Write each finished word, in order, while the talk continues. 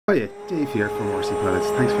Hiya, Dave here from RC Pilots.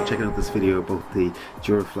 Thanks for checking out this video about the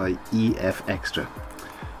Durafly EFXtra.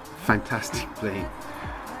 Fantastic plane.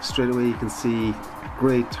 Straight away you can see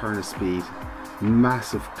great turn of speed,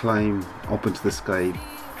 massive climb up into the sky,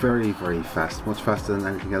 very fast, much faster than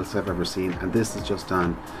anything else I've ever seen, and this is just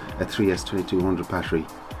on a 3S2200 battery.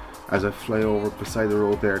 As I fly over beside the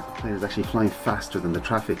road there, the plane is actually flying faster than the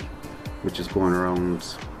traffic, which is going around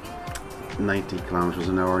 90 kilometers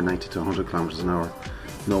an hour, 90 to 100 kilometers an hour.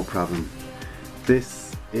 No problem.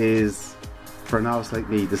 This is, for a novice like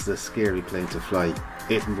me, this is a scary plane to fly.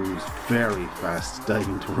 It moves very fast,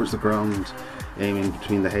 diving towards the ground, aiming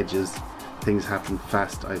between the hedges. Things happen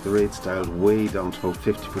fast. I have the rates dialed way down to about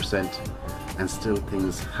 50%, and still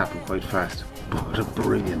things happen quite fast. But a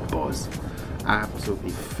brilliant buzz.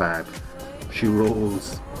 Absolutely fab. She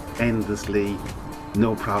rolls endlessly,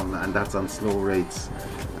 no problem, and that's on slow rates.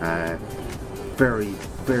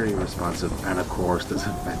 Very responsive, and of course there's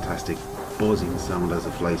a fantastic buzzing sound as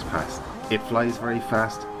it flies past. It flies very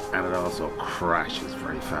fast and it also crashes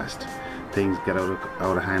very fast. Things get out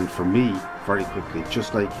of hand for me very quickly,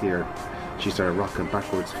 just like here. She started rocking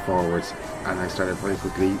backwards, forwards, and I started very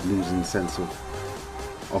quickly losing sense of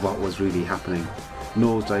what was really happening.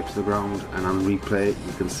 Nosedive to the ground, and on replay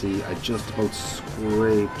you can see I just about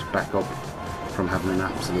scraped back up from having an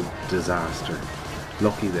absolute disaster.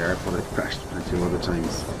 Lucky there, but I've crashed plenty of other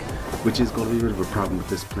times, which is going to be a bit of a problem with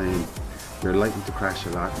this plane. You're likely to crash a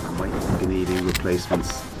lot and might be needing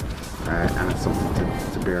replacements, and it's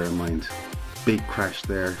something to bear in mind. Big crash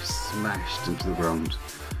there, smashed into the ground,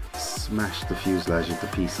 smashed the fuselage into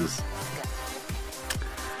pieces.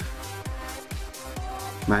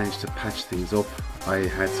 Managed to patch things up. I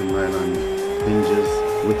had some nylon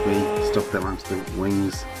hinges with me, stuck them onto the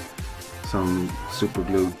wings, some super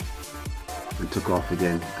glue, and took off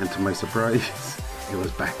again, and to my surprise it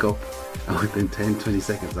was back up, and within 10-20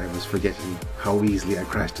 seconds I was forgetting how easily I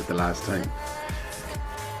crashed it the last time.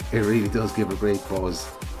 It really does give a great buzz,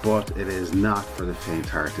 but it is not for the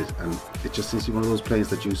faint-hearted, and it just seems to be one of those planes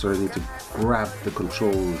that you sort of need to grab the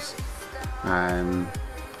controls.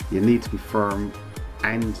 You need to be firm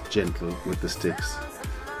and gentle with the sticks.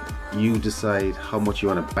 You decide how much you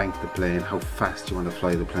want to bank the plane, how fast you want to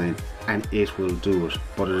fly the plane, and it will do it,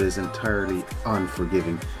 but it is entirely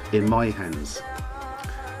unforgiving in my hands.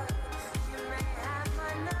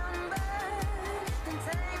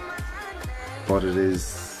 But it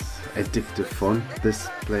is addictive fun. This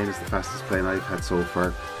plane is the fastest plane I've had so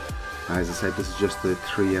far. As I said, this is just the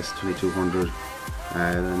 3S2200.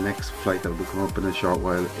 The next flight that will be coming up in a short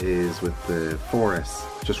while is with the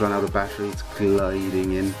 4S. Just ran out of battery, it's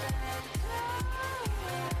gliding in.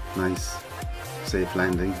 Nice, safe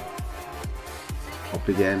landing. Up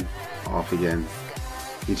again, off again.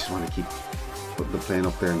 You just want to keep putting the plane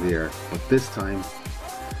up there in the air. But this time,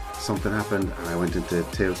 something happened and I went into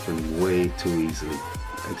tailspin way too easily.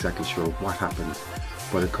 Not exactly sure what happened,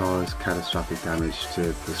 but it caused catastrophic damage to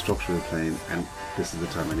the structure of the plane, and this is the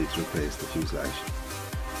time I need to replace the fuselage.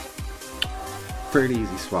 Fairly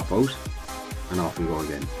easy swap out, and off we go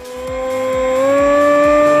again.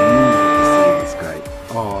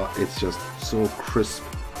 Oh, it's just so crisp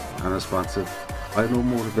and responsive. I have no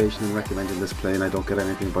motivation in recommending this plane. I don't get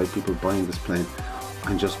anything by people buying this plane.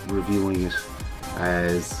 I'm just reviewing it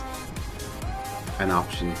as an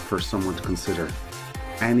option for someone to consider.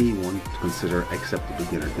 Anyone to consider except the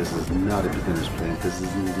beginner. This is not a beginner's plane. This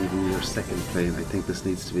isn't even your second plane. I think this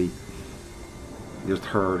needs to be your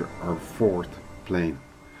third or fourth plane.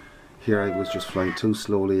 Here I was just flying too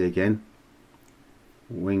slowly again.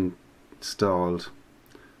 Wing stalled.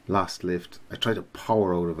 Lost lift. I tried to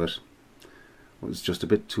power out of it. It was just a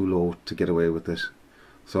bit too low to get away with it.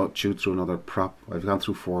 So I chewed through another prop. I've gone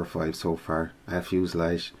through 4 or 5 so far. I have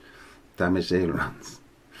fuselage, damaged ailerons.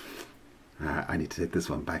 I need to take this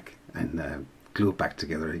one back and glue it back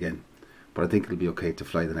together again. But I think it'll be okay to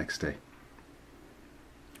fly the next day.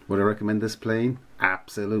 Would I recommend this plane?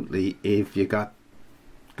 Absolutely. If you got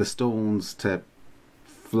the stones to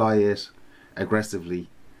fly it aggressively,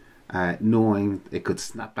 knowing it could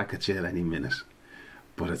snap back at you at any minute.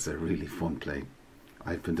 But it's a really fun plane.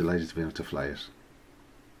 I've been delighted to be able to fly it.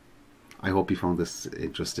 I hope you found this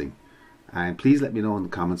interesting, and please let me know in the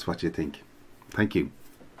comments what you think. Thank you.